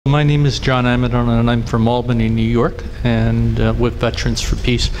My name is John Amadon, and I'm from Albany, New York, and with Veterans for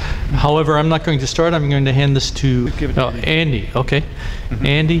Peace. However, I'm not going to start. I'm going to hand this to Andy. Okay.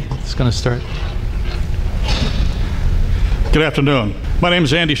 Andy is going to start. Good afternoon. My name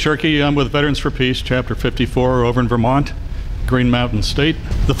is Andy Shirkey. I'm with Veterans for Peace, Chapter 54 over in Vermont, Green Mountain State.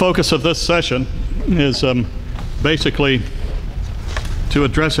 The focus of this session is basically to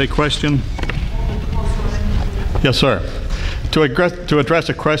address a question. Yes, sir. To address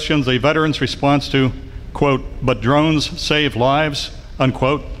a question, the veterans' response to, quote, "but drones save lives,"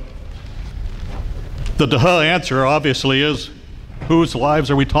 unquote. The answer obviously is, whose lives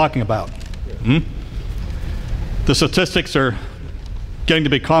are we talking about? The statistics are getting to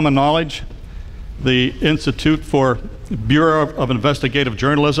be common knowledge. The Institute for Bureau of Investigative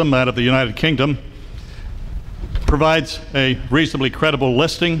Journalism out of the United Kingdom provides a reasonably credible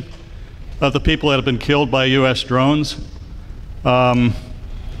listing of the people that have been killed by U.S. drones. Total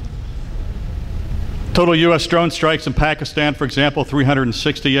U.S. drone strikes in Pakistan, for example,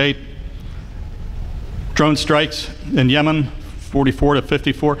 368. Drone strikes in Yemen, 44 to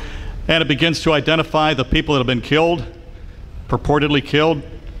 54. And it begins to identify the people that have been killed, purportedly killed.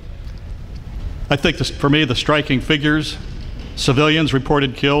 I think this, for me, the striking figures: civilians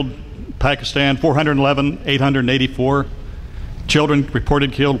reported killed, Pakistan, 411, 884. Children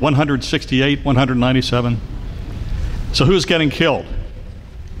reported killed, 168, 197. So who's getting killed?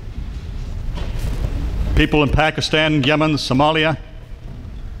 People in Pakistan, Yemen, Somalia.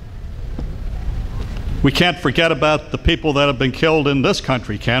 We can't forget about the people that have been killed in this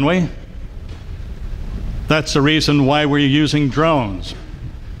country, can we? That's the reason why we're using drones.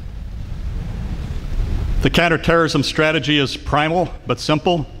 The counterterrorism strategy is primal but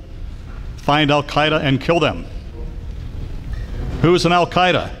simple. Find Al-Qaeda and kill them. Who's in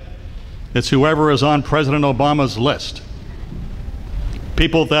Al-Qaeda? It's whoever is on President Obama's list.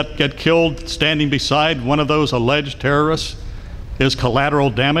 People that get killed standing beside one of those alleged terrorists is collateral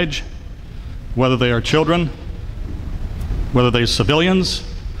damage, whether they are children, whether they're civilians,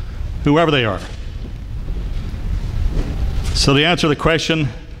 whoever they are. So the answer to the question,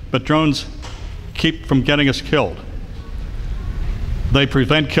 but drones keep from getting us killed. They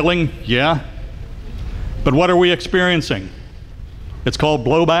prevent killing, yeah. But what are we experiencing? It's called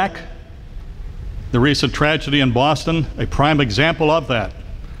blowback. The recent tragedy in Boston, a prime example of that.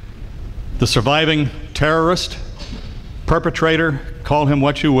 The surviving terrorist, perpetrator, call him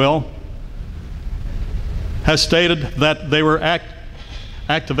what you will, has stated that they were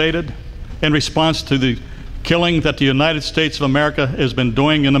activated in response to the killing that the United States of America has been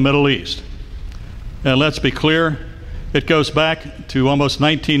doing in the Middle East. And let's be clear, it goes back to almost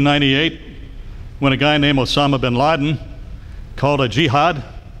 1998 when a guy named Osama bin Laden called a jihad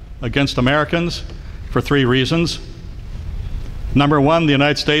against Americans for 3 reasons. Number one, the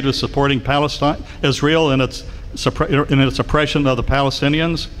United States was supporting Israel in its oppression of the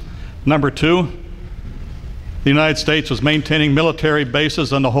Palestinians. Number two, the United States was maintaining military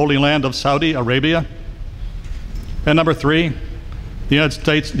bases on the Holy Land of Saudi Arabia. And number three, the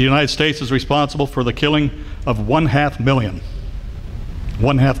United States is responsible for the killing of 1/2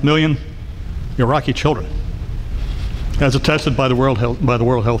 million Iraqi children, as attested by the World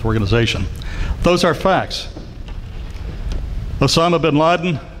Health Organization. Those are facts. Osama bin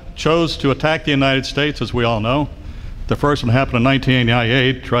Laden chose to attack the United States, as we all know. The first one happened in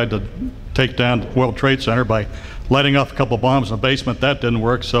 1988, tried to take down the World Trade Center by letting off a couple bombs in the basement. That didn't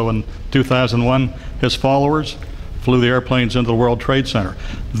work, so in 2001, his followers flew the airplanes into the World Trade Center.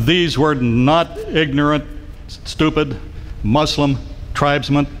 These were not ignorant, stupid, Muslim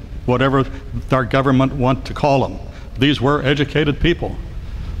tribesmen, whatever our government want to call them. These were educated people.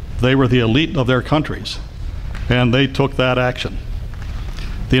 They were the elite of their countries, and they took that action.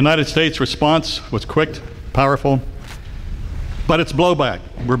 The United States response was quick, powerful, but it's blowback.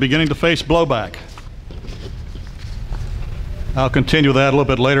 We're beginning to face blowback. I'll continue that a little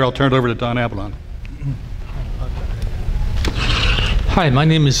bit later. I'll turn it over to Don Avalon. Hi, my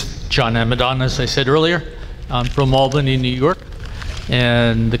name is John Amadon, as I said earlier. I'm from Albany, New York.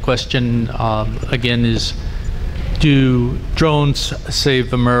 And the question, again, is, do drones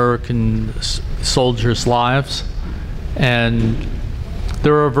save American soldiers' lives? And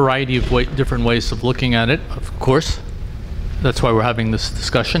there are a variety of different ways of looking at it, of course. That's why we're having this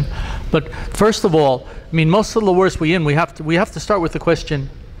discussion. But first of all, I mean, most of the wars we have to start with the question,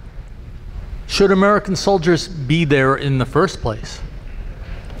 should American soldiers be there in the first place?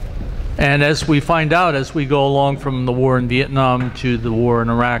 And as we find out, as we go along from the war in Vietnam to the war in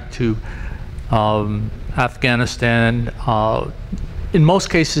Iraq to Afghanistan, in most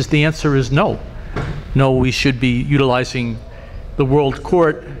cases the answer is no. No, we should be utilizing the World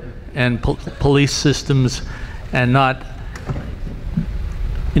Court and police systems, and not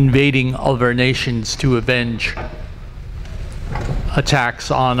invading other nations to avenge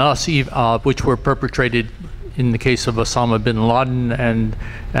attacks on us, which were perpetrated in the case of Osama bin Laden and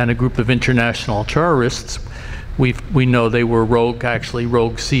a group of international terrorists. We know they were actually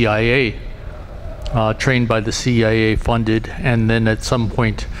rogue CIA, trained by the CIA, funded, and then at some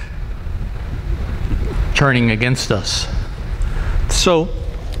point turning against us. So,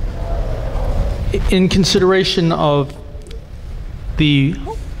 in consideration of the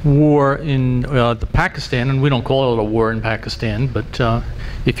war in Pakistan, and we don't call it a war in Pakistan, but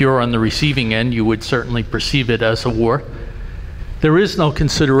if you're on the receiving end, you would certainly perceive it as a war. There is no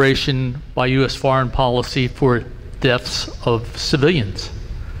consideration by U.S. foreign policy for deaths of civilians.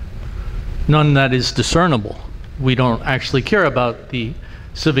 None that is discernible. We don't actually care about the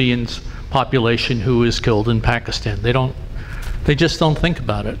civilians population who is killed in Pakistan. They just don't think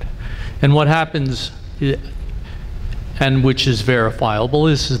about it. And what happens, and which is verifiable,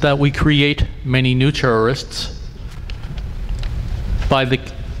 is that we create many new terrorists by the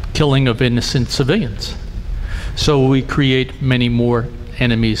killing of innocent civilians. So we create many more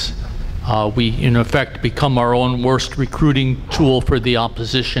enemies. We, in effect, become our own worst recruiting tool for the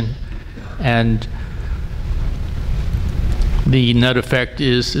opposition. And the net effect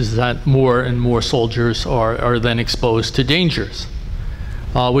is that more and more soldiers are then exposed to dangers.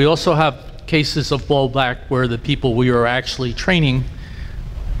 We also have cases of blowback where the people we are actually training,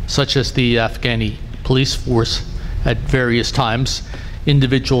 such as the Afghani police force, at various times,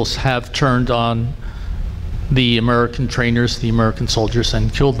 individuals have turned on the American trainers, the American soldiers,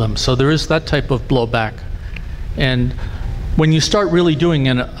 and killed them. So there is that type of blowback. And when you start really doing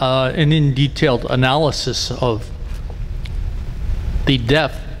an in-detailed analysis of the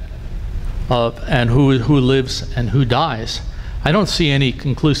death of and who lives and who dies, I don't see any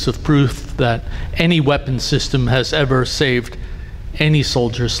conclusive proof that any weapon system has ever saved any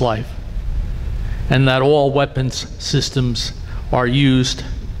soldier's life, and that all weapons systems are used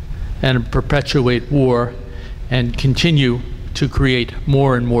and perpetuate war and continue to create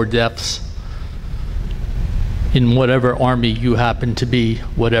more and more deaths in whatever army you happen to be,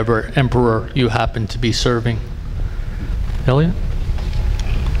 whatever emperor you happen to be serving. Elliot?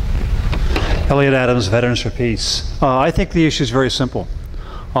 Elliot Adams, Veterans for Peace. I think the issue is very simple.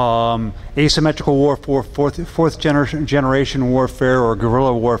 Asymmetrical warfare, fourth generation warfare, or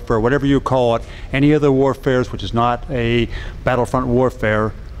guerrilla warfare, whatever you call it, any other warfares which is not a battlefront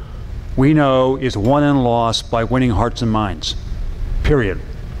warfare, we know is won and lost by winning hearts and minds, period.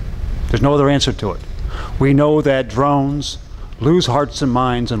 There's no other answer to it. We know that drones lose hearts and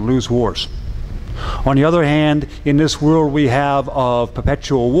minds and lose wars. On the other hand, in this world we have of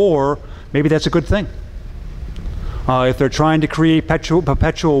perpetual war, maybe that's a good thing. If they're trying to create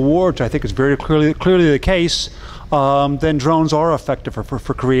perpetual war, which I think is very clearly the case, then drones are effective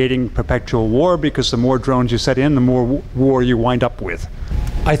for creating perpetual war, because the more drones you set in, the more war you wind up with.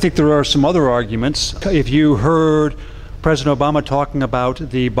 I think there are some other arguments. If you heard President Obama talking about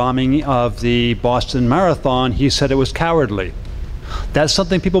the bombing of the Boston Marathon, he said it was cowardly. That's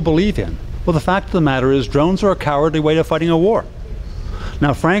something people believe in. Well, the fact of the matter is drones are a cowardly way of fighting a war.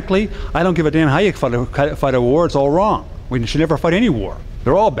 Now, frankly, I don't give a damn how you fight a war. It's all wrong. We should never fight any war.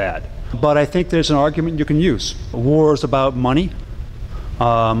 They're all bad. But I think there's an argument you can use. War is about money.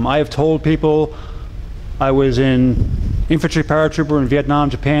 I have told people, I was in infantry paratrooper in Vietnam,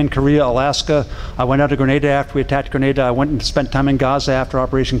 Japan, Korea, Alaska. I went out to Grenada after we attacked Grenada. I went and spent time in Gaza after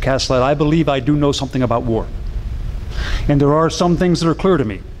Operation Cast Lead. I believe I do know something about war. And there are some things that are clear to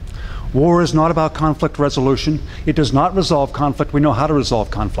me. War is not about conflict resolution. It does not resolve conflict. We know how to resolve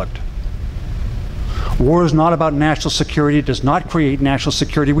conflict. War is not about national security. It does not create national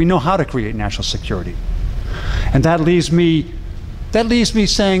security. We know how to create national security. And that leaves me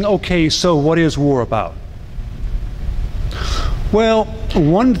saying, okay, so what is war about? Well,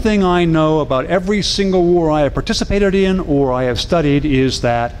 one thing I know about every single war I have participated in or I have studied is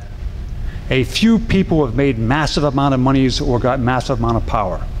that a few people have made massive amount of monies or got massive amount of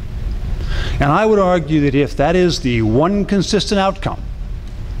power. And I would argue that if that is the one consistent outcome,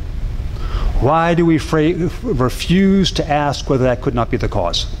 why do we refuse to ask whether that could not be the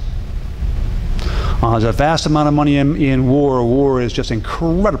cause? There's a vast amount of money in war. War is just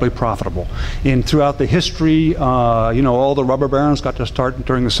incredibly profitable. Throughout the history, you know, all the rubber barons got to start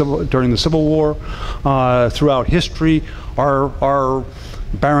during the Civil War. Throughout history, our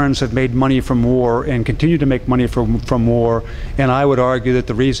barons have made money from war and continue to make money from war. And I would argue that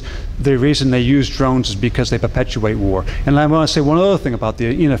the reason they use drones is because they perpetuate war. And I want to say one other thing about the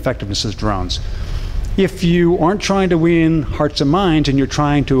ineffectiveness of drones. If you aren't trying to win hearts and minds and you're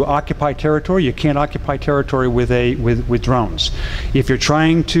trying to occupy territory, you can't occupy territory with drones. If you're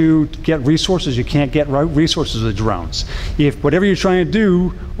trying to get resources, you can't get resources with drones. If whatever you're trying to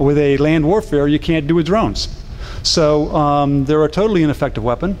do with a land warfare, you can't do with drones. So they're a totally ineffective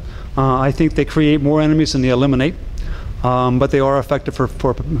weapon. I think they create more enemies than they eliminate, but they are effective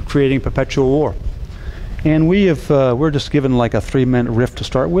for creating perpetual war. And we're just given like a 3-minute riff to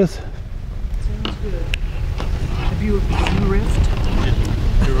start with. Sounds good. Have you riffed?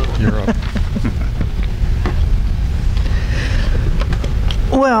 You're up.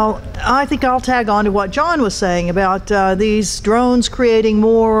 Well, I think I'll tag on to what John was saying about these drones creating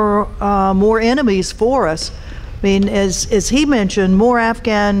more enemies for us. I mean, as he mentioned, more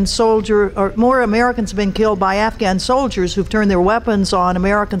Americans have been killed by Afghan soldiers who've turned their weapons on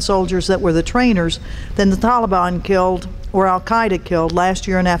American soldiers that were the trainers than the Taliban killed or Al-Qaeda killed last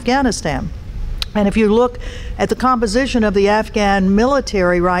year in Afghanistan. And if you look at the composition of the Afghan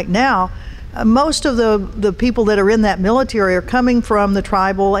military right now, most of the people that are in that military are coming from the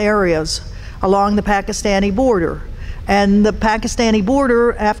tribal areas along the Pakistani border. And the Pakistani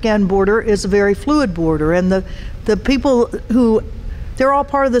border, Afghan border, is a very fluid border. And the people they're all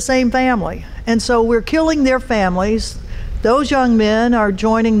part of the same family. And so we're killing their families. Those young men are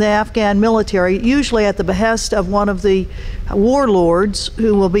joining the Afghan military, usually at the behest of one of the warlords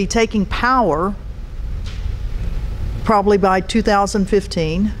who will be taking power probably by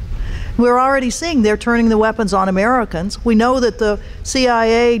 2015. We're already seeing they're turning the weapons on Americans. We know that the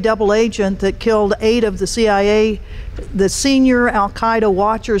CIA double agent that killed 8 of the CIA, the senior Al-Qaeda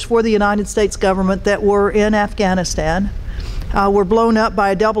watchers for the United States government that were in Afghanistan, were blown up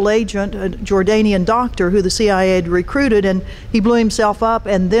by a double agent, a Jordanian doctor who the CIA had recruited, and he blew himself up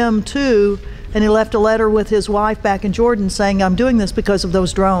and them too, and he left a letter with his wife back in Jordan saying, I'm doing this because of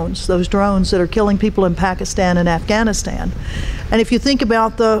those drones that are killing people in Pakistan and Afghanistan. And if you think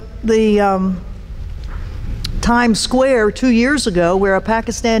about the Times Square 2 years ago, where a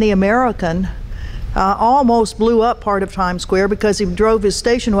Pakistani American almost blew up part of Times Square because he drove his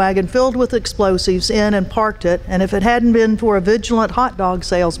station wagon filled with explosives in and parked it, and if it hadn't been for a vigilant hot dog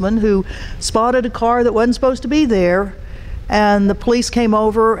salesman who spotted a car that wasn't supposed to be there, and the police came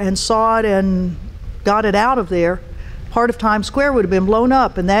over and saw it and got it out of there, part of Times Square would have been blown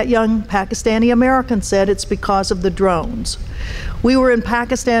up. And that young Pakistani American said it's because of the drones. We were in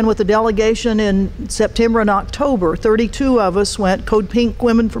Pakistan with a delegation in September and October. 32 of us went. Code Pink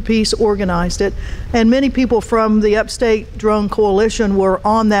Women for Peace organized it. And many people from the Upstate Drone Coalition were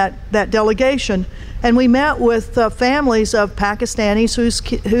on that delegation. And we met with families of Pakistanis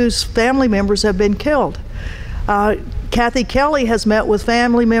whose family members have been killed. Kathy Kelly has met with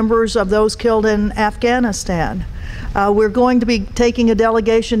family members of those killed in Afghanistan. We're going to be taking a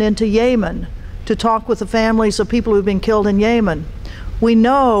delegation into Yemen to talk with the families of people who've been killed in Yemen. We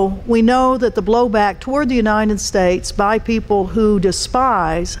know that the blowback toward the United States by people who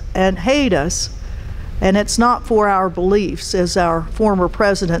despise and hate us, and it's not for our beliefs, as our former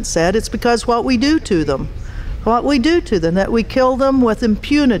president said, it's because what we do to them. What we do to them, that we kill them with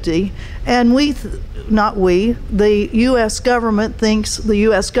impunity, and the U.S. government thinks the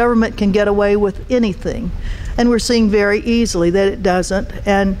U.S. government can get away with anything. And we're seeing very easily that it doesn't.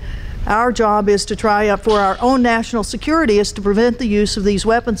 And our job is to try, for our own national security, is to prevent the use of these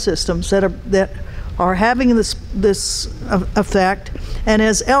weapon systems that are having this effect. And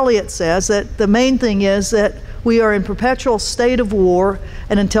as Elliot says, that the main thing is that we are in perpetual state of war,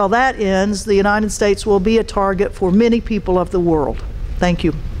 and until that ends, the United States will be a target for many people of the world. Thank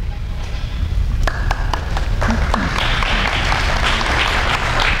you.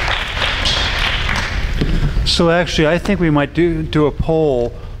 So actually, I think we might do a poll.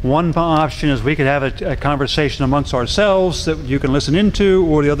 One option is we could have a conversation amongst ourselves that you can listen into,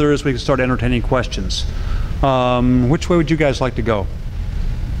 or the other is we can start entertaining questions. Which way would you guys like to go?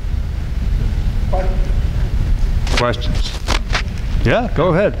 Questions? Yeah,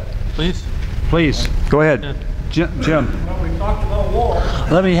 go ahead. Please. Please, go ahead. Yeah. Jim. Well, we talked about war.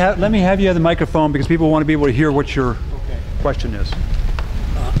 Let me have you have the microphone because people want to be able to hear what your question is.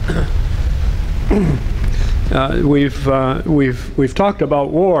 We've talked about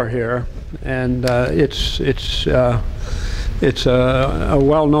war here, and it's a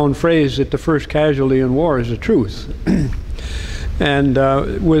well-known phrase that the first casualty in war is the truth. And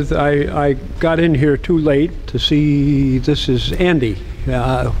I got in here too late to see. This is Andy.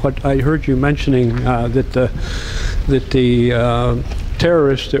 What I heard you mentioning that the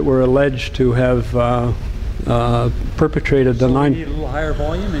terrorists that were alleged to have perpetrated the We need a little higher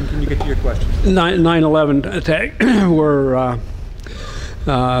volume, and can you get to your question? 9/11 attack were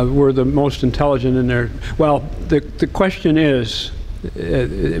were the most intelligent in there. Well, the question is,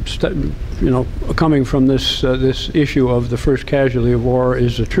 coming from this issue of the first casualty of war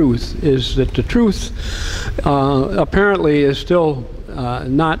is the truth, is that the truth apparently is still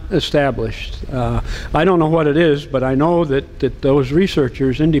not established. I don't know what it is, but I know that those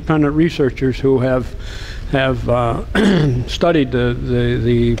researchers, independent researchers who have studied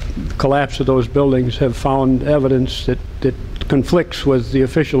the collapse of those buildings, have found evidence that conflicts with the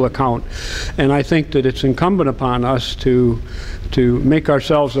official account. And I think that it's incumbent upon us to make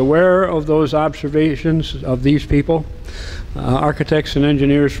ourselves aware of those observations of these people, architects and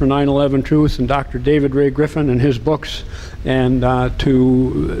engineers for 9/11 Truth, and Dr. David Ray Griffin and his books, and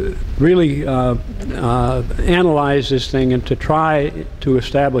to really analyze this thing and to try to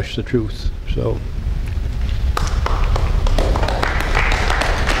establish the truth. So.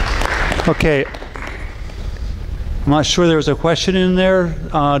 Okay. I'm not sure there was a question in there.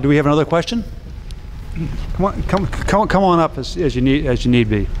 Do we have another question? Come on up as you need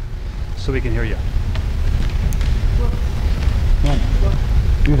be, so we can hear you.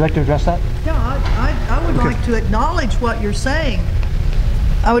 Would you like to address that? Yeah, I would like to acknowledge what you're saying.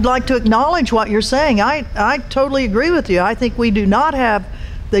 I would like to acknowledge what you're saying. I totally agree with you. I think we do not have,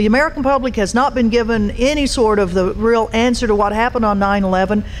 the American public has not been given any sort of the real answer to what happened on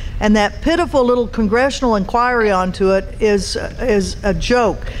 9/11, and that pitiful little congressional inquiry onto it is a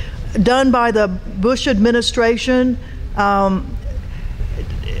joke done by the Bush administration.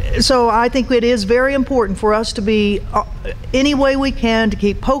 So I think it is very important for us to be, any way we can, to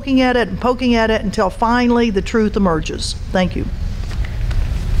keep poking at it until finally the truth emerges. Thank you.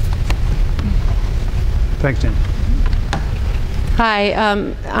 Thanks, Dan. Hi,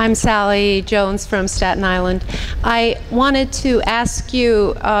 I'm Sally Jones from Staten Island. I wanted to ask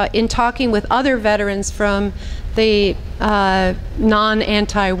you, in talking with other veterans from the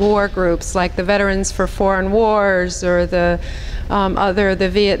non-anti-war groups, like the Veterans for Foreign Wars or the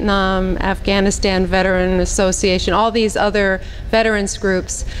Vietnam, Afghanistan Veteran Association, all these other veterans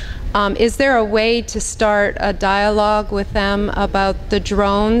groups, is there a way to start a dialogue with them about the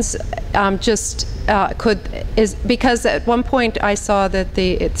drones? Because at one point I saw that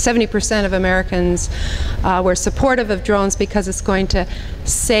 70% of Americans were supportive of drones because it's going to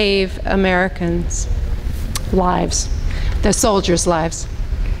save Americans' lives, the soldiers' lives.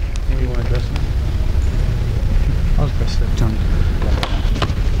 You want to address that? I'll address that.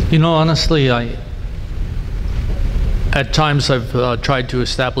 You know, honestly, at times I've tried to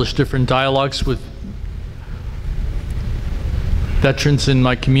establish different dialogues with veterans in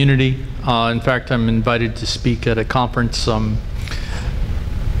my community. In fact, I'm invited to speak at a conference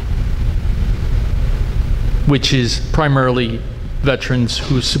which is primarily veterans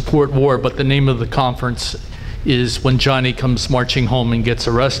who support war, but the name of the conference is When Johnny Comes Marching Home and Gets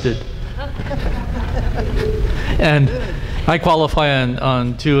Arrested. And I qualify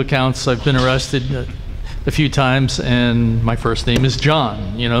on 2 accounts. I've been arrested a few times, and my first name is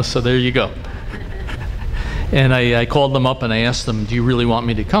John, so there you go. And I called them up and I asked them, do you really want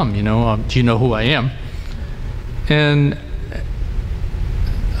me to come? Do you know who I am? And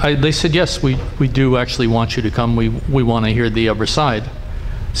they said, yes, we do actually want you to come. We want to hear the other side.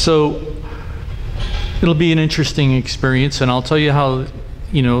 So it'll be an interesting experience, and I'll tell you how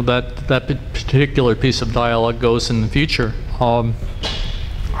that particular piece of dialogue goes in the future.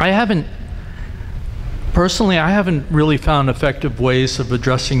 Personally, I haven't really found effective ways of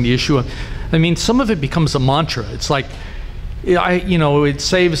addressing the issue. I mean, some of it becomes a mantra. It's like, it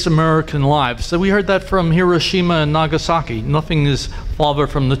saves American lives. So we heard that from Hiroshima and Nagasaki. Nothing is farther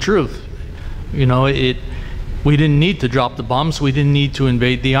from the truth. We didn't need to drop the bombs. We didn't need to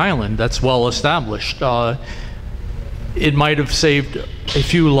invade the island. That's well established. It might have saved a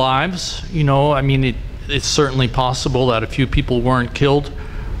few lives. I mean, it's certainly possible that a few people weren't killed.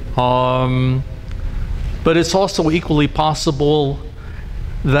 But it's also equally possible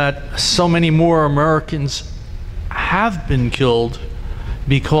that so many more Americans have been killed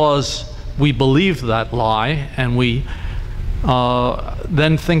because we believe that lie, and we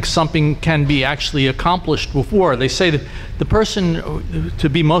then think something can be actually accomplished with war. They say that the person to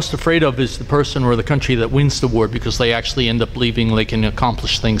be most afraid of is the person or the country that wins the war, because they actually end up believing they can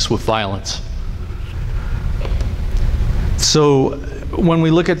accomplish things with violence. So when we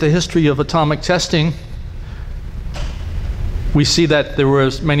look at the history of atomic testing, we see that there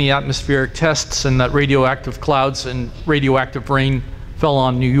was many atmospheric tests, and that radioactive clouds and radioactive rain fell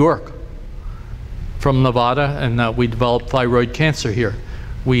on New York from Nevada, and we developed thyroid cancer here.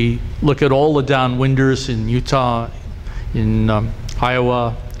 We look at all the downwinders in Utah, in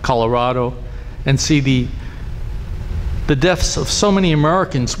Iowa, Colorado, and see the deaths of so many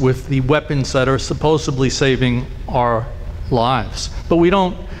Americans with the weapons that are supposedly saving our lives. But we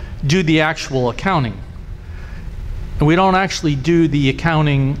don't do the actual accounting. And we don't actually do the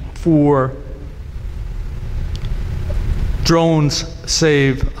accounting for drones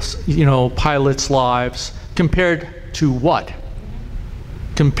save, pilots' lives. Compared to what?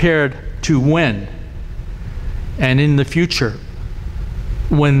 Compared to when? And in the future,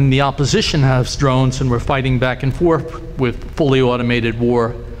 when the opposition has drones and we're fighting back and forth with fully automated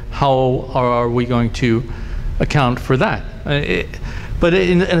war, how are we going to account for that? But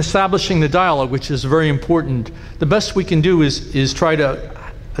in establishing the dialogue, which is very important, the best we can do is try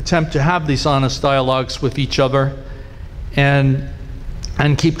to attempt to have these honest dialogues with each other and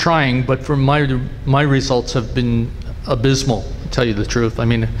keep trying. But for my results have been abysmal, to tell you the truth. I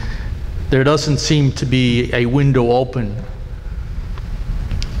mean, there doesn't seem to be a window open.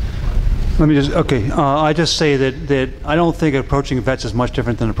 Let me just, I just say that I don't think approaching vets is much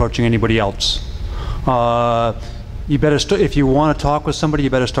different than approaching anybody else. You better, if you want to talk with somebody, you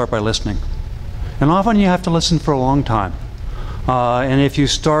better start by listening. And often you have to listen for a long time. And if you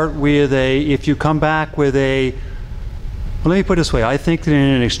start with if you come back with well, let me put it this way, I think that in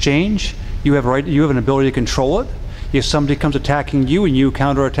an exchange, you have an ability to control it. If somebody comes attacking you and you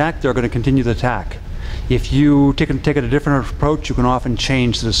counterattack, they're going to continue the attack. If you take a different approach, you can often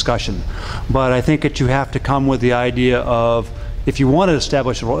change the discussion. But I think that you have to come with the idea of, if you want to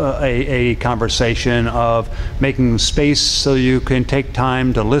establish a conversation, of making space so you can take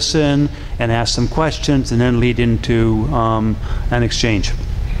time to listen and ask some questions and then lead into an exchange.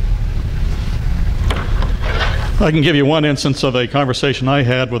 I can give you one instance of a conversation I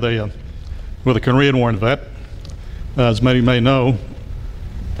had with a Korean War vet. As many may know,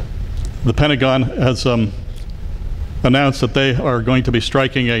 the Pentagon has announced that they are going to be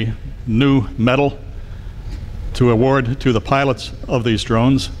striking a new medal to award to the pilots of these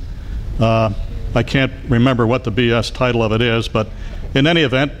drones. I can't remember what the BS title of it is, but in any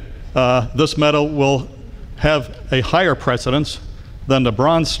event, this medal will have a higher precedence than the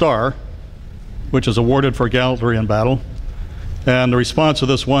Bronze Star, which is awarded for gallantry in battle. And the response of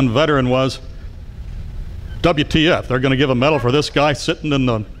this one veteran was, WTF, they're going to give a medal for this guy sitting in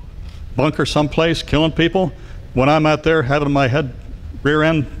the bunker someplace killing people when I'm out there having my rear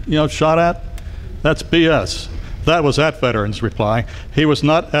end shot at? That's BS. That was that veteran's reply. He was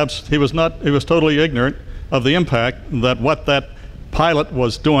totally ignorant of the impact that what that pilot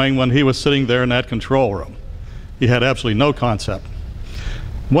was doing when he was sitting there in that control room. He had absolutely no concept.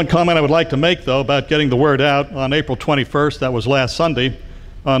 One comment I would like to make, though, about getting the word out, on April 21st, that was last Sunday,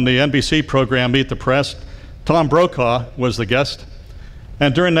 on the NBC program Meet the Press, Tom Brokaw was the guest.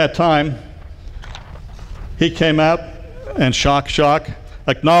 And during that time, he came out and shock,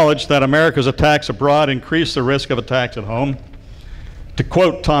 acknowledged that America's attacks abroad increase the risk of attacks at home. To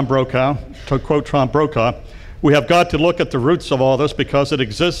quote Tom Brokaw, we have got to look at the roots of all this because it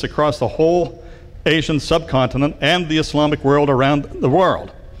exists across the whole Asian subcontinent and the Islamic world around the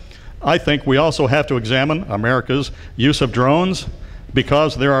world. I think we also have to examine America's use of drones,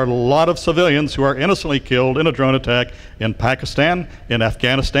 because there are a lot of civilians who are innocently killed in a drone attack in Pakistan, in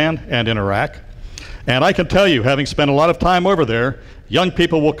Afghanistan, and in Iraq. And I can tell you, having spent a lot of time over there, young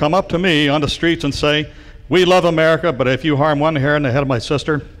people will come up to me on the streets and say, we love America, but if you harm one hair in the head of my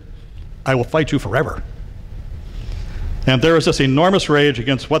sister, I will fight you forever. And there is this enormous rage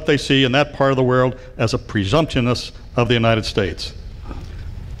against what they see in that part of the world as a presumptuousness of the United States.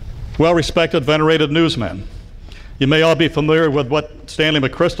 Well-respected, venerated newsmen, you may all be familiar with what Stanley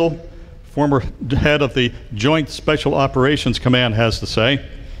McChrystal, former head of the Joint Special Operations Command, has to say.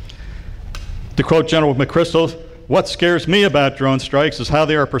 To quote General McChrystal, what scares me about drone strikes is how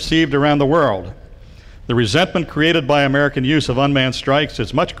they are perceived around the world. The resentment created by American use of unmanned strikes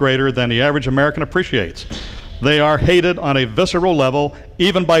is much greater than the average American appreciates. They are hated on a visceral level,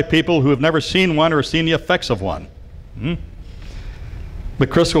 even by people who have never seen one or seen the effects of one.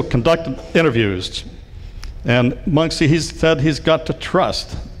 McChrystal conducted interviews, and Munksy, he said he's got to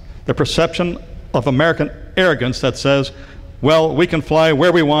trust the perception of American arrogance that says, well, we can fly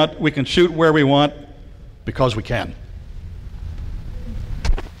where we want, we can shoot where we want, because we can.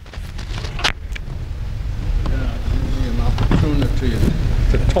 Yeah, give me an opportunity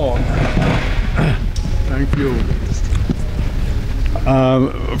to talk. Thank you.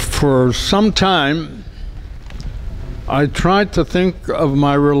 For some time, I tried to think of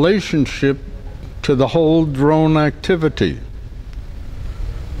my relationship to the whole drone activity.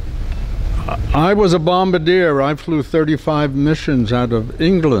 I was a bombardier. I flew 35 missions out of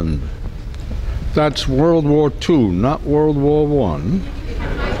England. That's World War II, not World War I.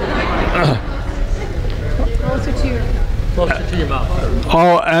 Closer to your... Closer to your mouth.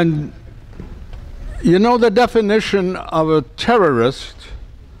 Oh, and you know the definition of a terrorist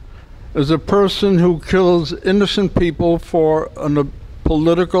is a person who kills innocent people for a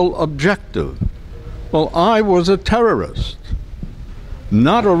political objective. Well, I was a terrorist.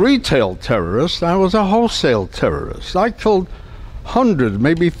 Not a retail terrorist, I was a wholesale terrorist. I killed hundreds,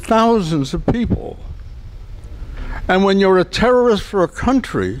 maybe thousands of people. And when you're a terrorist for a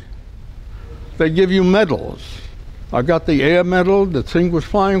country, they give you medals. I got the air medal, the thing was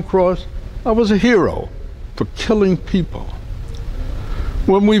flying across. I was a hero for killing people.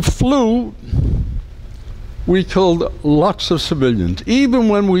 When we flew, we killed lots of civilians. Even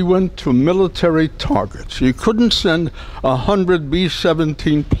when we went to military targets, you couldn't send 100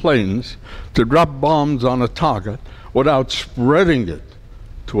 B-17 planes to drop bombs on a target without spreading it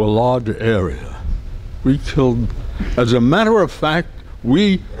to a large area. We killed, as a matter of fact,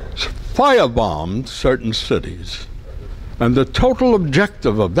 we firebombed certain cities. And the total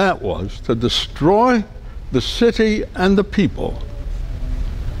objective of that was to destroy the city and the people.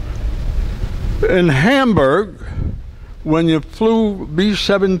 In Hamburg, when you flew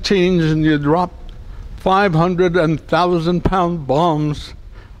B-17s and you dropped 500 and 1,000-pound bombs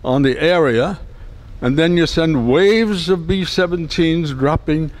on the area, and then you send waves of B-17s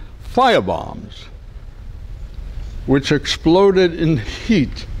dropping firebombs, which exploded in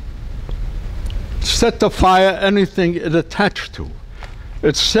heat, set to fire anything it attached to.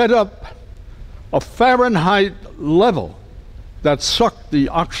 It set up a Fahrenheit level that sucked the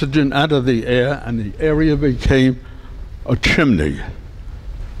oxygen out of the air, and the area became a chimney.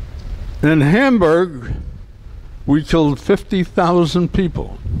 In Hamburg, we killed 50,000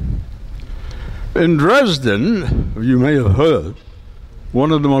 people. In Dresden, you may have heard,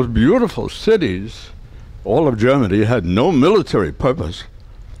 one of the most beautiful cities, all of Germany, had no military purpose.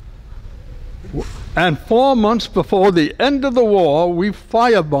 And 4 months before the end of the war, we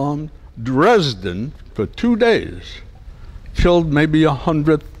firebombed Dresden for 2 days. Killed maybe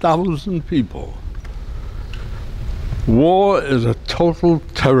 100,000 people. War is a total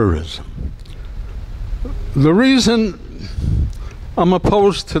terrorism. The reason I'm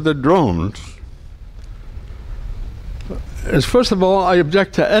opposed to the drones is, first of all, I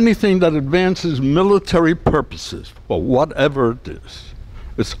object to anything that advances military purposes, for whatever it is.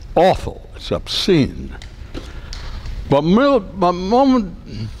 It's awful, it's obscene. But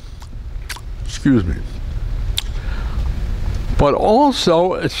But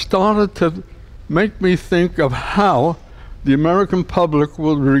also, it started to make me think of how the American public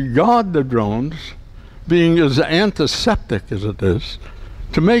will regard the drones, being as antiseptic as it is,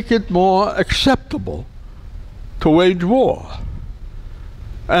 to make it more acceptable to wage war.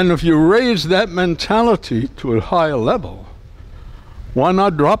 And if you raise that mentality to a higher level, why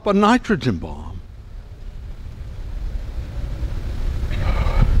not drop a nitrogen bomb?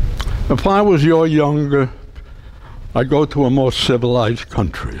 If I was your younger, I'd go to a more civilized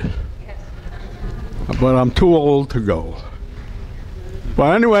country. But I'm too old to go.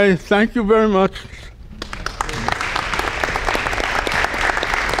 But anyway, thank you very much.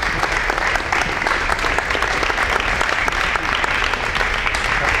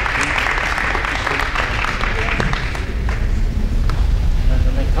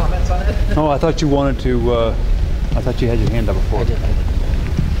 Oh, I thought you wanted to, I thought you had your hand up before.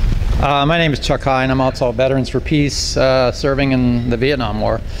 My name is Chuck High, and I'm also a Veterans for Peace, serving in the Vietnam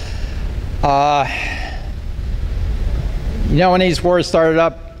War. You know, when these wars started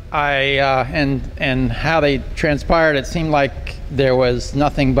up, and how they transpired, it seemed like there was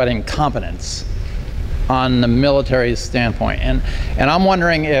nothing but incompetence on the military's standpoint. And I'm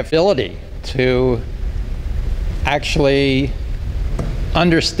wondering if ability to actually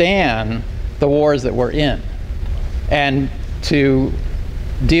understand the wars that we're in and to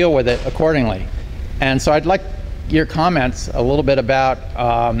deal with it accordingly. And so I'd like your comments a little bit about,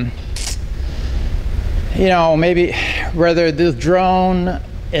 you know, maybe whether the drone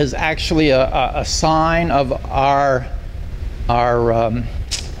is actually a sign of our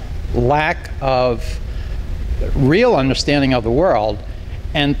lack of real understanding of the world,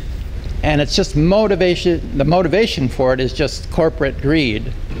 and it's just motivation. The motivation for it is just corporate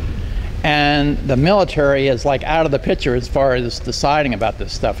greed, and the military is like out of the picture as far as deciding about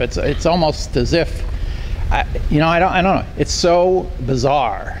this stuff. It's almost as if, you know, I don't know. It's so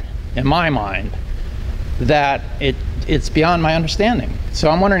bizarre in my mind that it's beyond my understanding. So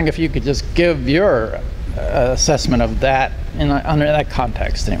I'm wondering if you could just give your assessment of that under that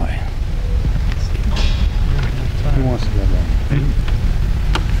context, anyway. Who wants to go back?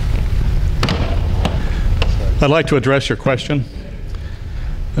 I'd like to address your question.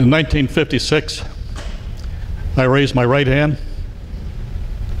 In 1956, I raised my right hand,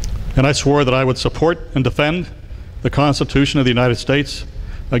 and I swore that I would support and defend the Constitution of the United States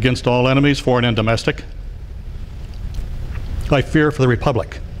against all enemies, foreign and domestic. I fear for the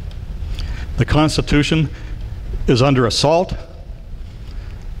Republic. The Constitution is under assault.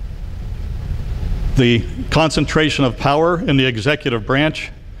 The concentration of power in the executive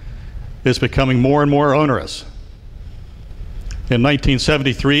branch is becoming more and more onerous. In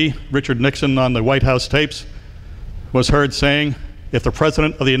 1973, Richard Nixon on the White House tapes was heard saying, if the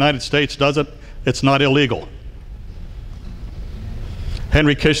President of the United States does it, it's not illegal.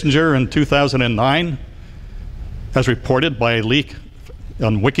 Henry Kissinger in 2009, as reported by a leak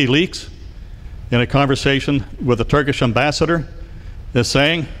on WikiLeaks, in a conversation with the Turkish ambassador, is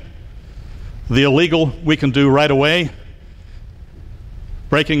saying, the illegal we can do right away.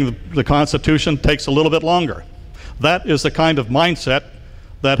 Breaking the Constitution takes a little bit longer. That is the kind of mindset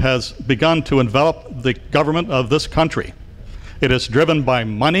that has begun to envelop the government of this country. It is driven by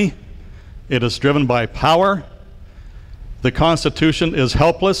money. It is driven by power. The Constitution is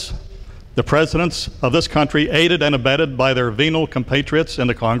helpless. The presidents of this country, aided and abetted by their venal compatriots in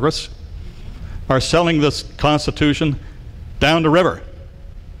the Congress, are selling this Constitution down the river.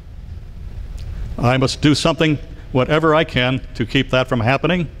 I must do something, whatever I can, to keep that from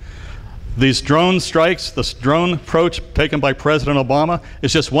happening. These drone strikes, this drone approach taken by President Obama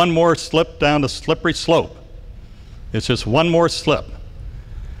is just one more slip down the slippery slope. It's just one more slip.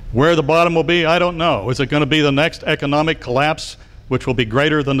 Where the bottom will be, I don't know. Is it going to be the next economic collapse, which will be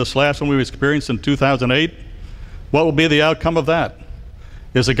greater than this last one we experienced in 2008? What will be the outcome of that?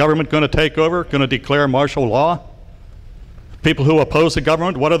 Is the government going to take over, going to declare martial law? People who oppose the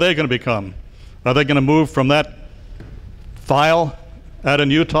government, what are they going to become? Are they going to move from that file out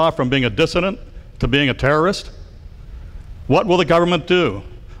in Utah from being a dissident to being a terrorist? What will the government do?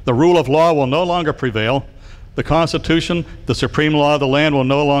 The rule of law will no longer prevail. The Constitution, the supreme law of the land, will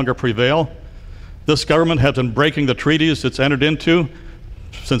no longer prevail. This government has been breaking the treaties it's entered into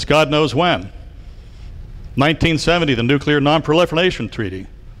since God knows when. 1970, the Nuclear Non-Proliferation Treaty.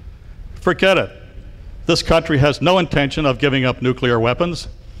 Forget it. This country has no intention of giving up nuclear weapons.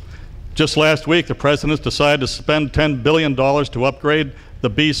 Just last week, the president decided to spend $10 billion to upgrade the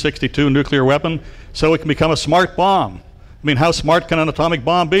B-62 nuclear weapon so it can become a smart bomb. I mean, how smart can an atomic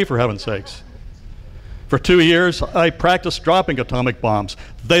bomb be, for heaven's sakes? For 2 years, I practiced dropping atomic bombs.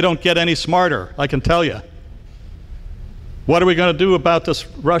 They don't get any smarter, I can tell you. What are we going to do about this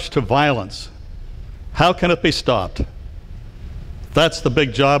rush to violence? How can it be stopped? That's the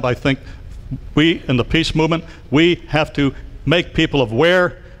big job, I think. We, in the peace movement, we have to make people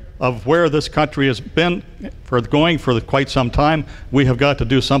aware of where this country has been going for quite some time. We have got to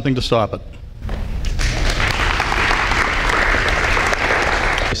do something to stop it.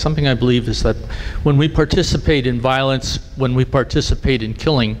 Something I believe is that when we participate in violence, when we participate in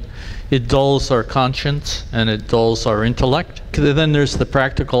killing, it dulls our conscience and it dulls our intellect. Then there's the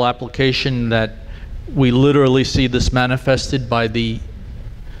practical application that we literally see this manifested by the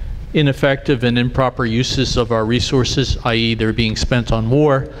ineffective and improper uses of our resources, i.e. they're being spent on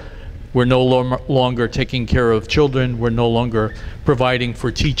war. We're no longer taking care of children. We're no longer providing for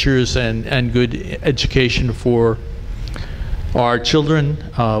teachers and good education for our children.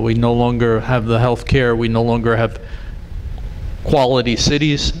 We no longer have the health care. We no longer have quality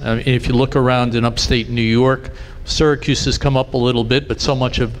cities. If you look around in upstate New York, Syracuse has come up a little bit, but so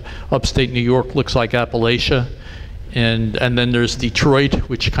much of upstate New York looks like Appalachia. And then there's Detroit,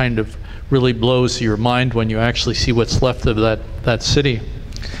 which kind of really blows your mind when you actually see what's left of that city.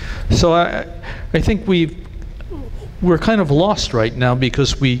 So I think we're kind of lost right now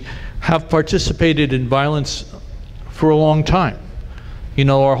because we have participated in violence for a long time. You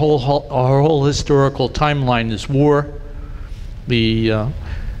know, our whole historical timeline is war. The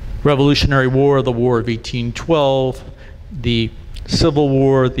Revolutionary War, the War of 1812, the Civil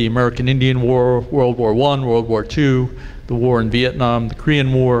War, the American Indian War, World War I, World War II, the war in Vietnam, the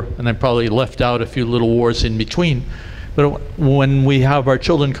Korean War, and I probably left out a few little wars in between. But when we have our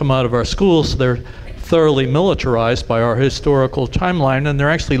children come out of our schools, they're thoroughly militarized by our historical timeline, and they're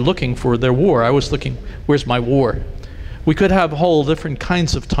actually looking for their war. I was looking, where's my war? We could have whole different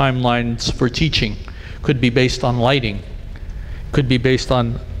kinds of timelines for teaching. Could be based on lighting. Could be based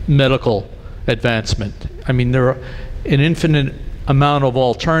on medical advancement. I mean, there are an infinite amount of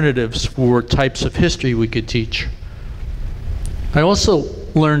alternatives for types of history we could teach. I also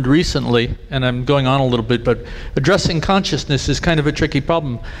learned recently, and I'm going on a little bit, but addressing consciousness is kind of a tricky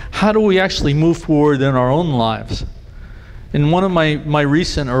problem. How do we actually move forward in our own lives? In one of my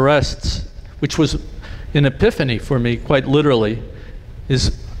recent arrests, which was an epiphany for me, quite literally,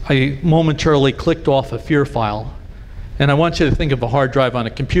 is I momentarily clicked off a fear file. And I want you to think of a hard drive on a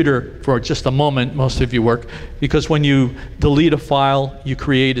computer for just a moment, most of you work, because when you delete a file, you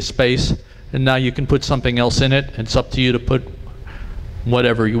create a space, and now you can put something else in it, and it's up to you to put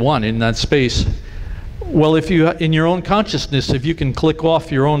whatever you want in that space. Well, if you, in your own consciousness, if you can click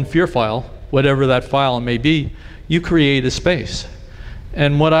off your own fear file, whatever that file may be, you create a space.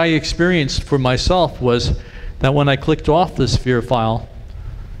 And what I experienced for myself was that when I clicked off this fear file,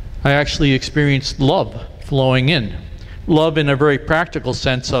 I actually experienced love flowing in. Love in a very practical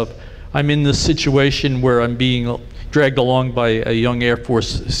sense of, I'm in this situation where I'm being dragged along by a young Air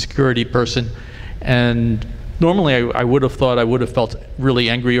Force security person, and normally I would have thought I would have felt really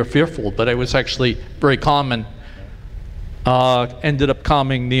angry or fearful, but I was actually very calm, and ended up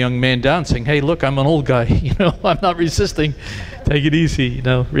calming the young man down, saying, hey, look, I'm an old guy, you know, I'm not resisting, take it easy, you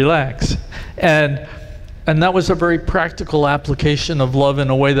know, relax. And that was a very practical application of love in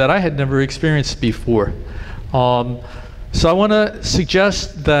a way that I had never experienced before. So I want to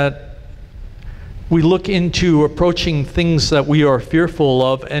suggest that we look into approaching things that we are fearful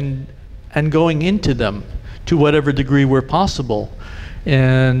of and going into them to whatever degree we're possible,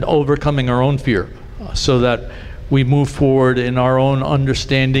 and overcoming our own fear, so that we move forward in our own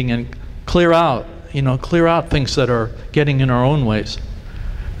understanding and clear out things that are getting in our own ways.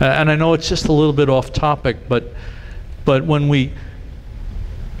 And I know it's just a little bit off topic, but when we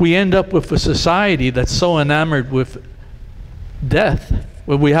end up with a society that's so enamored with death,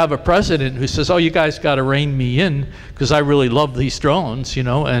 when we have a president who says, oh, you guys got to rein me in because I really love these drones, you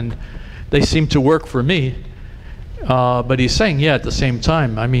know, and they seem to work for me. But he's saying, yeah, at the same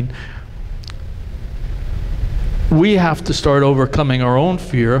time, I mean, we have to start overcoming our own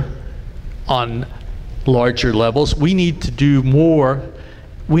fear on larger levels. We need to do more.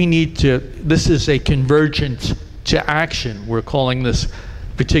 This is a convergence to action. We're calling this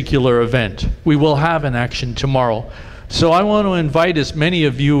particular event. We will have an action tomorrow. So I want to invite as many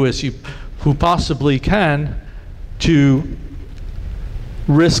of you as who possibly can to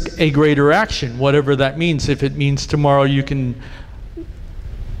risk a greater action, whatever that means. If it means tomorrow you can,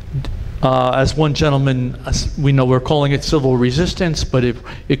 as one gentleman, we know we're calling it civil resistance, but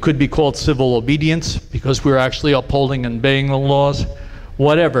it could be called civil obedience because we're actually upholding and obeying the laws,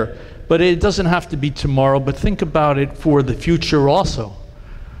 whatever. But it doesn't have to be tomorrow, but think about it for the future also.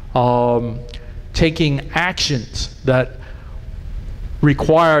 Taking actions that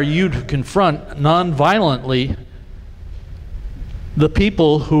require you to confront non-violently the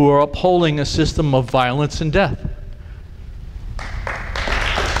people who are upholding a system of violence and death.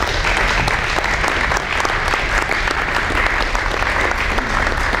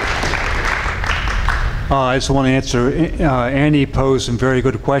 I just want to answer, Annie posed some very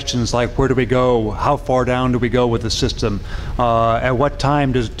good questions like where do we go, how far down do we go with the system, at what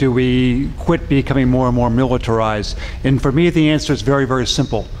time do we quit becoming more and more militarized? And for me the answer is very, very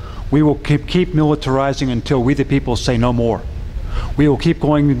simple. We will keep militarizing until we the people say no more. We will keep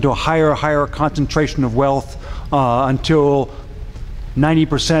going into a higher concentration of wealth until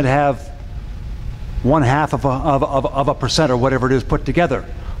 90% have 0.5% or whatever it is put together.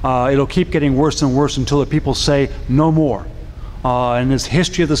 It'll keep getting worse and worse until the people say no more. And this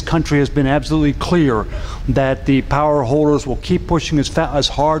history of this country has been absolutely clear that the power holders will keep pushing as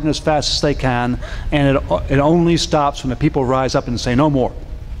hard and as fast as they can, and it only stops when the people rise up and say no more.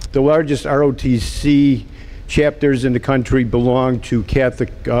 The largest ROTC chapters in the country belong to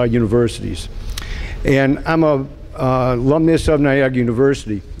Catholic universities. And I'm a alumnus of Niagara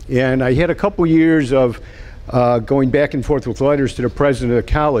University. And I had a couple years of going back and forth with letters to the president of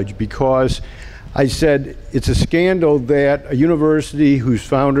the college because I said it's a scandal that a university whose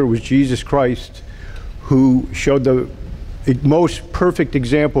founder was Jesus Christ, who showed the most perfect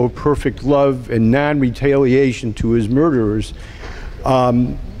example of perfect love and non-retaliation to his murderers,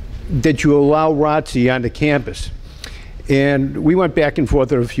 that you allow ROTC onto campus. And we went back and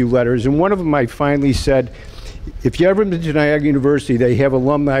forth with a few letters, and one of them I finally said, if you ever been to Niagara University, they have the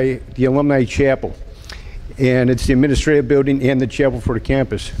alumni chapel. And it's the administrative building and the chapel for the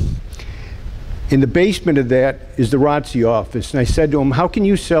campus. In the basement of that is the ROTC office. And I said to him, how can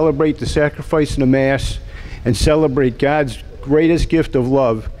you celebrate the sacrifice in the Mass and celebrate God's greatest gift of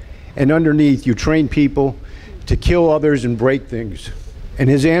love, and underneath you train people to kill others and break things? And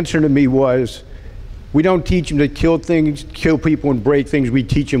his answer to me was, we don't teach them to kill people and break things, we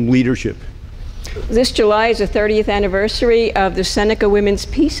teach them leadership. This July is the 30th anniversary of the Seneca Women's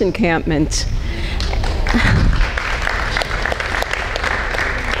Peace Encampment.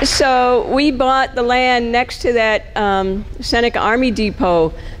 So we bought the land next to that Seneca Army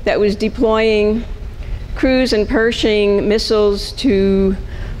Depot that was deploying cruise and Pershing missiles to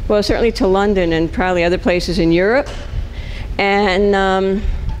well, certainly to London and probably other places in Europe. And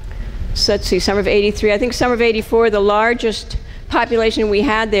so let's see, summer of '83, I think summer of '84, the largest population we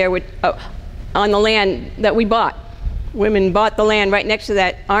had there on the land that we bought. Women bought the land right next to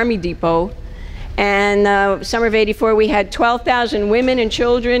that army depot. And summer of '84, we had 12,000 women and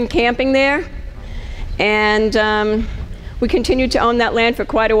children camping there. And we continued to own that land for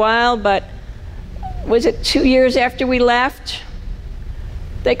quite a while, but was it 2 years after we left?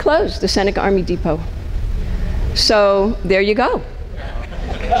 They closed the Seneca Army Depot. So there you go.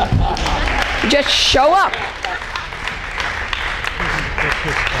 Just show up.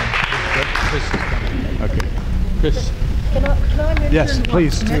 Okay. Chris. Can I mention Yes, what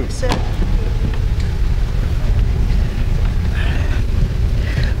please Nick do. said?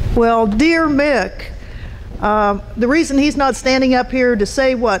 Well, dear Mick, the reason he's not standing up here to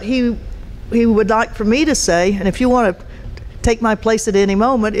say what he would like for me to say, and if you want to take my place at any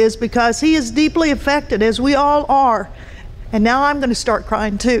moment, is because he is deeply affected, as we all are. And now I'm going to start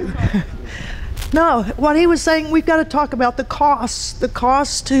crying too. No, what he was saying, we've got to talk about the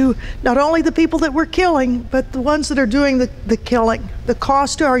costs to not only the people that we're killing, but the ones that are doing the killing, the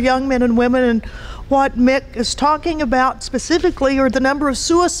cost to our young men and women. And what Mick is talking about specifically are the number of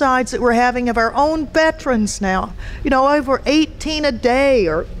suicides that we're having of our own veterans now. You know, over 18 a day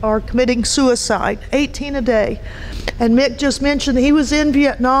are committing suicide, 18 a day. And Mick just mentioned he was in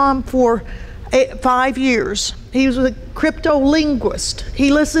Vietnam for 5 years. He was a crypto-linguist.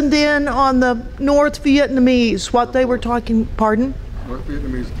 He listened in on the North Vietnamese, what they were talking, pardon? North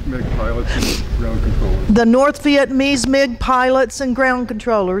Vietnamese MiG pilots and ground controllers. The North Vietnamese MiG pilots and ground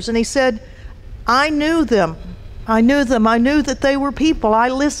controllers. And he said, I knew them. I knew them. I knew that they were people. I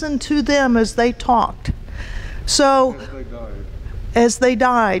listened to them as they talked. So, as they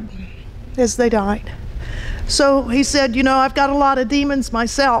died. So he said, you know, I've got a lot of demons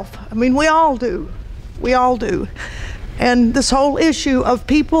myself. I mean, we all do. We all do. And this whole issue of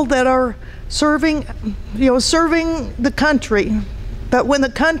people that are serving the country. But when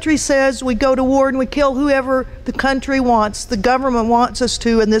the country says we go to war and we kill whoever the country wants, the government wants us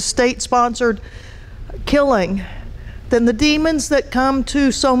to, in this state-sponsored killing, then the demons that come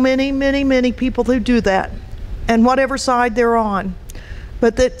to so many people who do that, and whatever side they're on.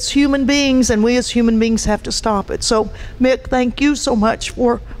 But that's human beings, and we as human beings have to stop it. So, Mick, thank you so much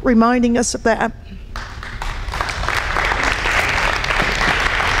for reminding us of that.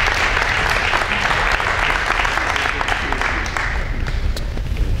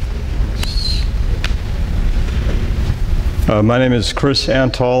 My name is Chris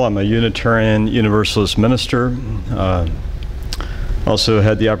Antall. I'm a Unitarian Universalist minister. Also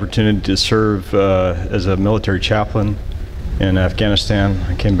had the opportunity to serve as a military chaplain in Afghanistan.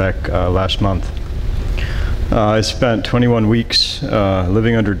 I came back last month. I spent 21 weeks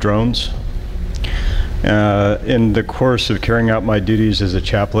living under drones. In the course of carrying out my duties as a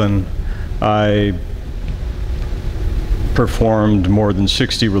chaplain, I performed more than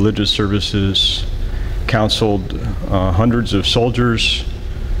 60 religious services, counseled hundreds of soldiers.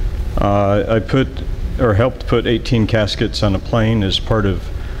 I helped put 18 caskets on a plane as part of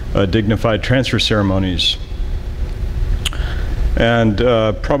dignified transfer ceremonies. And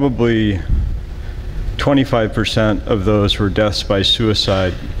probably 25% of those were deaths by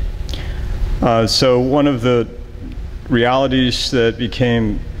suicide. So one of the realities that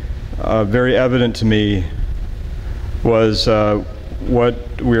became very evident to me was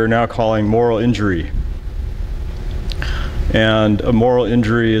what we are now calling moral injury. And a moral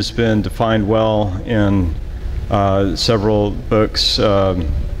injury has been defined well in several books,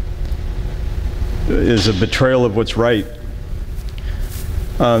 is a betrayal of what's right.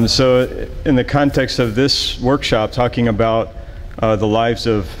 So in the context of this workshop, talking about the lives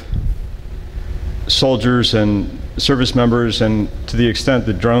of soldiers and service members, and to the extent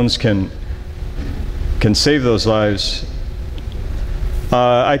that drones can save those lives,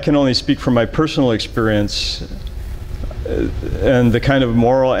 I can only speak from my personal experience and the kind of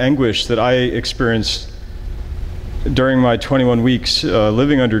moral anguish that I experienced during my 21 weeks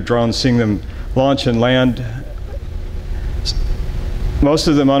living under drones, seeing them launch and land, most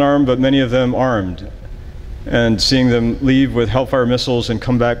of them unarmed, but many of them armed, and seeing them leave with Hellfire missiles and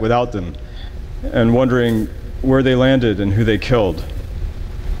come back without them, and wondering where they landed and who they killed.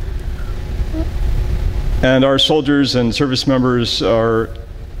 And our soldiers and service members are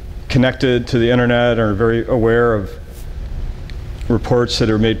connected to the internet, are very aware of reports that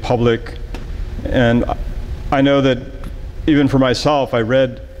are made public. And I know that even for myself, I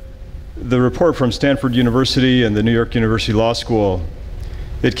read the report from Stanford University and the New York University Law School.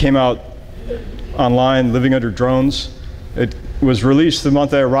 It came out online, Living Under Drones. It was released the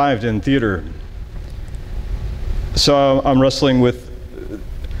month I arrived in theater. So I'm wrestling with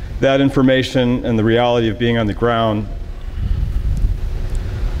that information and the reality of being on the ground.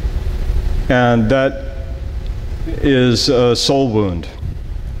 And that is a soul wound.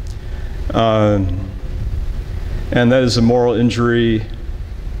 And that is a moral injury.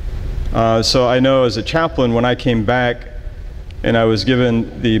 So I know as a chaplain, when I came back and I was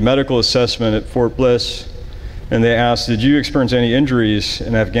given the medical assessment at Fort Bliss, and they asked, did you experience any injuries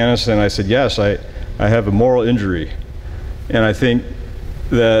in Afghanistan? I said, yes, I have a moral injury. And I think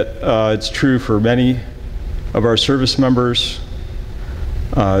that it's true for many of our service members.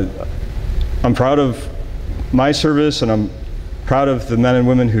 I'm proud of my service, and I'm proud of the men and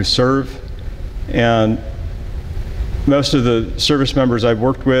women who serve. And most of the service members I've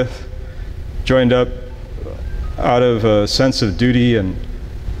worked with joined up out of a sense of duty and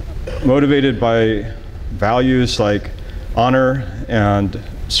motivated by values like honor and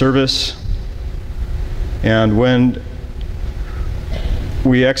service. And when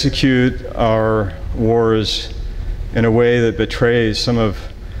we execute our wars in a way that betrays some of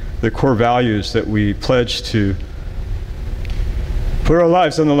the core values that we pledge to put our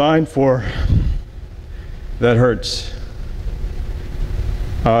lives on the line for, that hurts.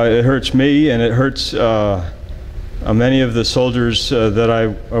 It hurts me, and it hurts many of the soldiers that I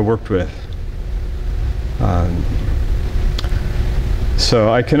worked with.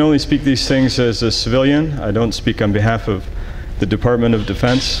 So I can only speak these things as a civilian. I don't speak on behalf of the Department of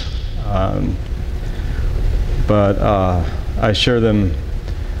Defense, but I share them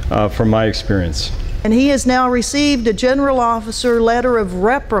from my experience. And he has now received a general officer letter of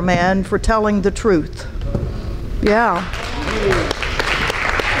reprimand for telling the truth. Yeah.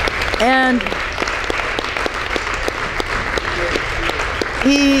 And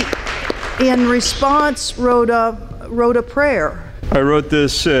he, in response, wrote a prayer. I wrote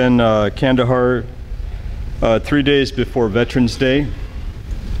this in Kandahar 3 days before Veterans Day,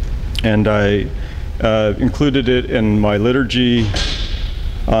 and I included it in my liturgy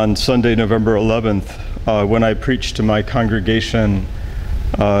on Sunday, November 11th, when I preached to my congregation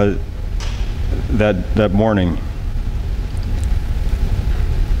that morning.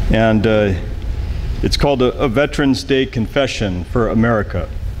 And it's called a Veterans Day Confession for America.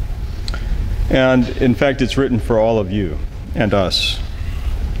 And in fact, it's written for all of you and us.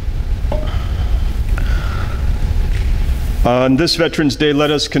 On this Veterans Day, let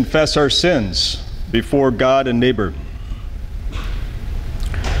us confess our sins before God and neighbor.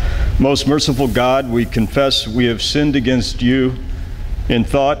 Most merciful God, we confess we have sinned against you in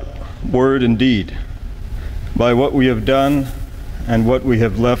thought, word, and deed, by what we have done and what we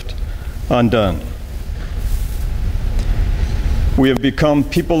have left undone. We have become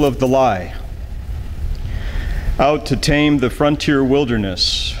people of the lie, out to tame the frontier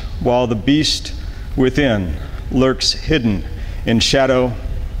wilderness, while the beast within lurks hidden in shadow,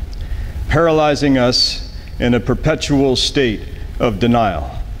 paralyzing us in a perpetual state of denial.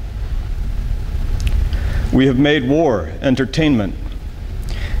 We have made war entertainment,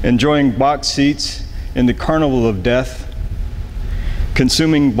 enjoying box seats in the carnival of death,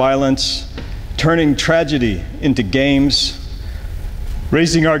 consuming violence, turning tragedy into games,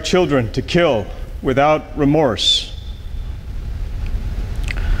 raising our children to kill without remorse.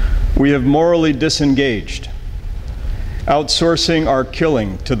 We have morally disengaged, outsourcing our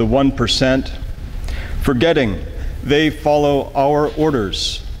killing to the 1%, forgetting they follow our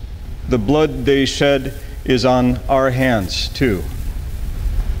orders. The blood they shed is on our hands too.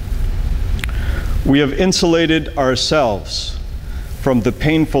 We have insulated ourselves from the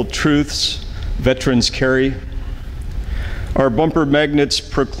painful truths veterans carry. Our bumper magnets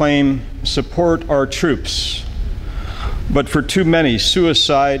proclaim, support our troops. But for too many,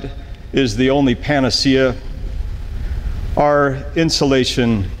 suicide is the only panacea. Our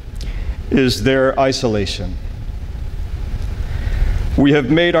insulation is their isolation. We have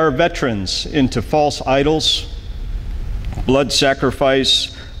made our veterans into false idols, blood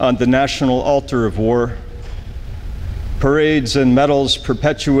sacrifice on the national altar of war. Parades and medals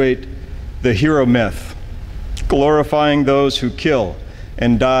perpetuate the hero myth, glorifying those who kill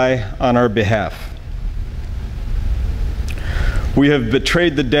and die on our behalf. We have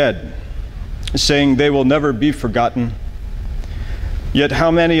betrayed the dead, saying they will never be forgotten. Yet how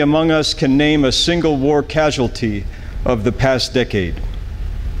many among us can name a single war casualty of the past decade?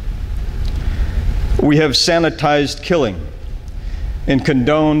 We have sanitized killing and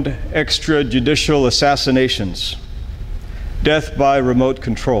condoned extrajudicial assassinations, death by remote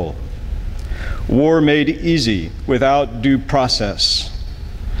control, war made easy without due process,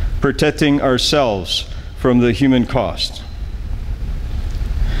 protecting ourselves from the human cost.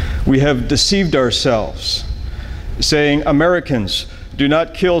 We have deceived ourselves, saying Americans do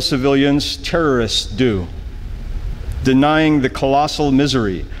not kill civilians, terrorists do, denying the colossal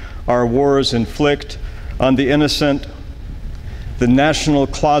misery our wars inflict on the innocent. The national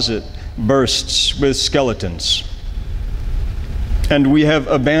closet bursts with skeletons. And we have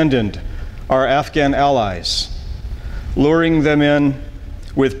abandoned our Afghan allies, luring them in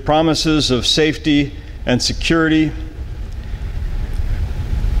with promises of safety and security,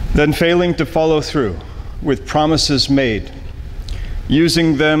 then failing to follow through with promises made,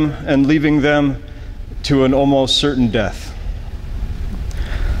 using them and leaving them to an almost certain death.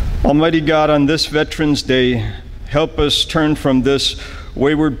 Almighty God, on this Veterans Day, help us turn from this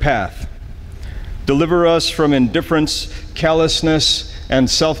wayward path. Deliver us from indifference, callousness, and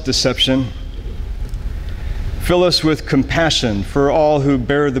self-deception. Fill us with compassion for all who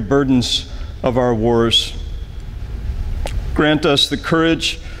bear the burdens of our wars. Grant us the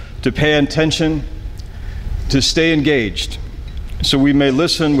courage to pay attention, to stay engaged, so we may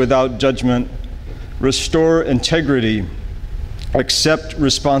listen without judgment, restore integrity, accept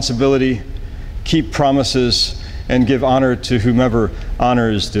responsibility, keep promises, and give honor to whomever honor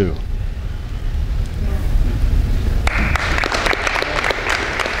is due.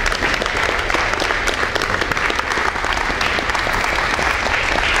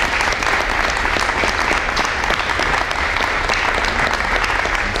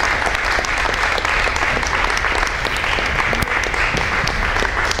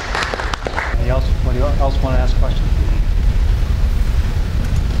 Anybody else want to ask a question?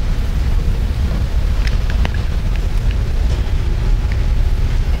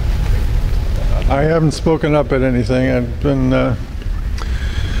 I haven't spoken up at anything. I've been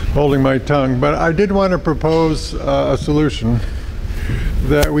holding my tongue, but I did want to propose a solution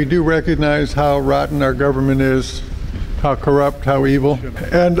that we do recognize how rotten our government is, how corrupt, how evil.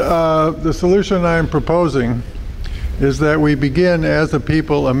 And the solution I'm proposing is that we begin as a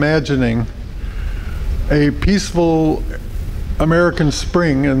people imagining a peaceful American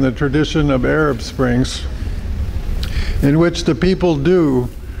spring in the tradition of Arab Springs, in which the people do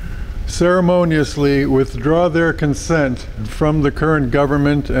ceremoniously withdraw their consent from the current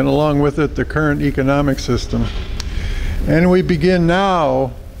government and along with it the current economic system. And we begin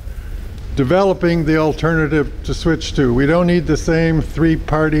now developing the alternative to switch to. We don't need the same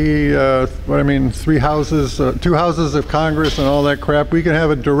three-party, three houses, two houses of Congress and all that crap. We can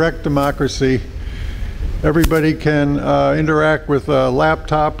have a direct democracy. Everybody can interact with a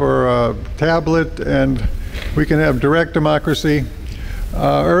laptop or a tablet, and we can have direct democracy.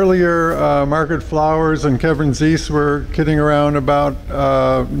 Earlier, Margaret Flowers and Kevin Zeese were kidding around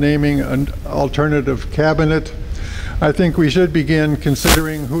about naming an alternative cabinet. I think we should begin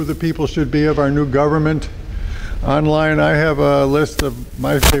considering who the people should be of our new government. Online, I have a list of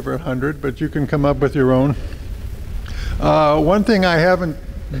my favorite 100, but you can come up with your own. One thing I haven't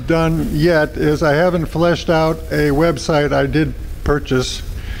done yet is I haven't fleshed out a website. I did purchase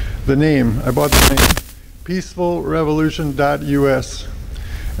the name. I bought the name, peacefulrevolution.us.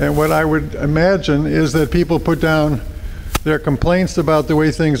 And what I would imagine is that people put down their complaints about the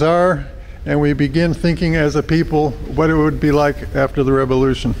way things are, and we begin thinking as a people what it would be like after the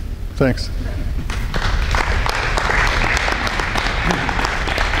revolution. Thanks.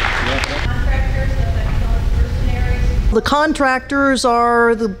 The contractors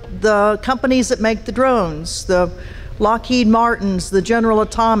are the companies that make the drones, the Lockheed Martins, the General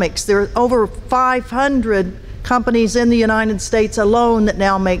Atomics. There are over 500 companies in the United States alone that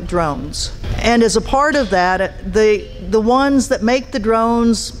now make drones. And as a part of that, the ones that make the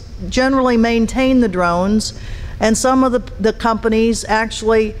drones generally maintain the drones, and some of the companies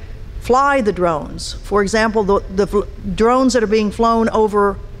actually fly the drones. For example, the drones that are being flown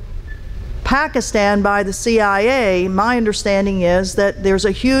over Pakistan by the CIA, my understanding is that there's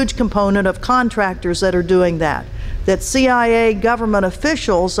a huge component of contractors that are doing that. That CIA government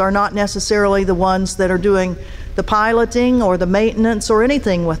officials are not necessarily the ones that are doing the piloting or the maintenance or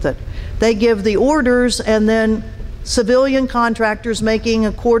anything with it. They give the orders, and then civilian contractors making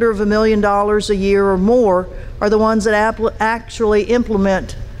 $250,000 a year or more are the ones that actually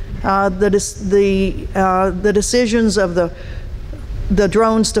implement the decisions of the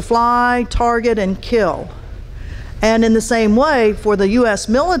drones to fly, target, and kill. And in the same way, for the U.S.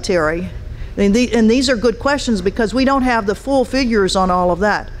 military, and these are good questions because we don't have the full figures on all of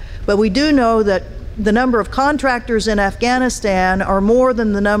that, but we do know that the number of contractors in Afghanistan are more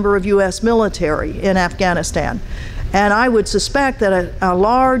than the number of U.S. military in Afghanistan. And I would suspect that a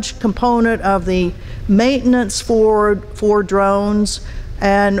large component of the maintenance for drones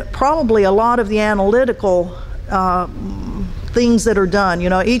and probably a lot of the analytical things that are done. You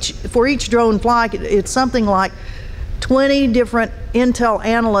know, for each drone flight, it's something like 20 different intel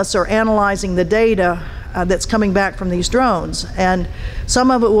analysts are analyzing the data that's coming back from these drones. And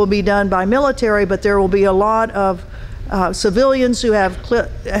some of it will be done by military, but there will be a lot of civilians who have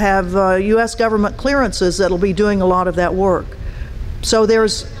U.S. government clearances that'll be doing a lot of that work. So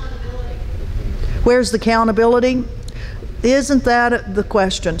where's the accountability? Isn't that the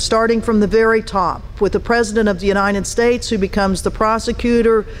question? Starting from the very top, with the President of the United States, who becomes the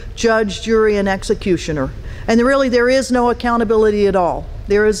prosecutor, judge, jury, and executioner. And there is no accountability at all.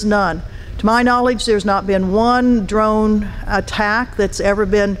 There is none. To my knowledge, there's not been one drone attack that's ever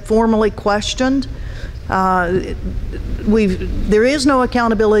been formally questioned. There is no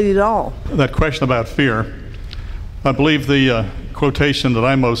accountability at all. That question about fear, I believe the quotation that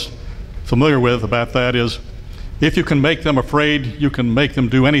I'm most familiar with about that is, if you can make them afraid, you can make them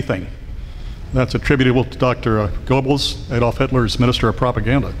do anything. That's attributable to Dr. Goebbels, Adolf Hitler's Minister of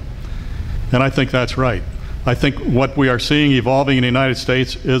Propaganda. And I think that's right. I think what we are seeing evolving in the United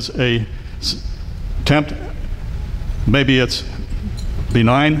States is a attempt, maybe it's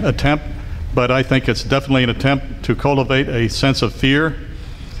benign attempt, but I think it's definitely an attempt to cultivate a sense of fear.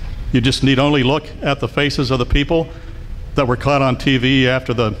 You just need only look at the faces of the people that were caught on TV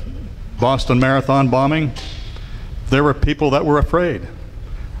after the Boston Marathon bombing. There were people that were afraid.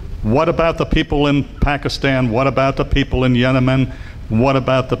 What about the people in Pakistan? What about the people in Yemen? What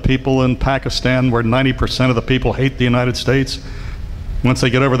about the people in Pakistan where 90% of the people hate the United States? Once they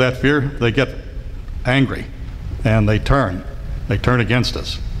get over that fear, they get angry and they turn against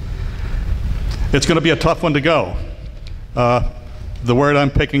us. It's going to be a tough one to go. The word I'm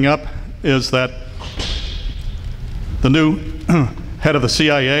picking up is that the new head of the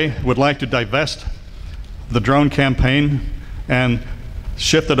CIA would like to divest the drone campaign and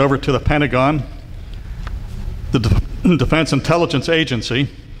shift it over to the Pentagon. The Defense Intelligence Agency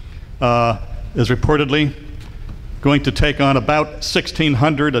is reportedly going to take on about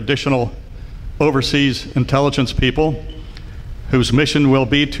 1,600 additional overseas intelligence people whose mission will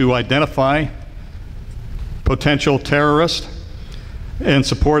be to identify potential terrorists in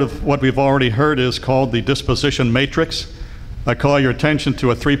support of what we've already heard is called the disposition matrix. I call your attention to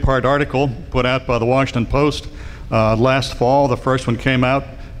a 3-part article put out by the Washington Post last fall. The first one came out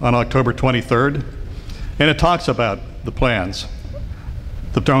on October 23rd, and it talks about the plans,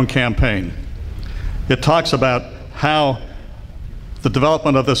 the drone campaign. It talks about how the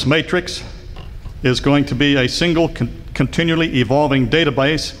development of this matrix is going to be a single continually evolving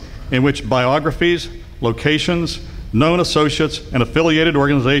database in which biographies, locations, known associates, and affiliated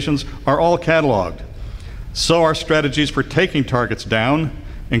organizations are all cataloged. So are strategies for taking targets down,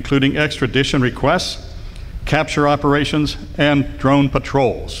 including extradition requests, capture operations, and drone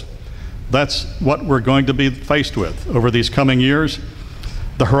patrols. That's what we're going to be faced with over these coming years.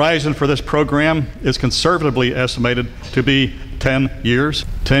 The horizon for this program is conservatively estimated to be 10 years.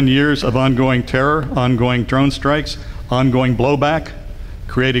 10 years of ongoing terror, ongoing drone strikes, ongoing blowback,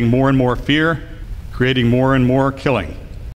 creating more and more fear, creating more and more killing.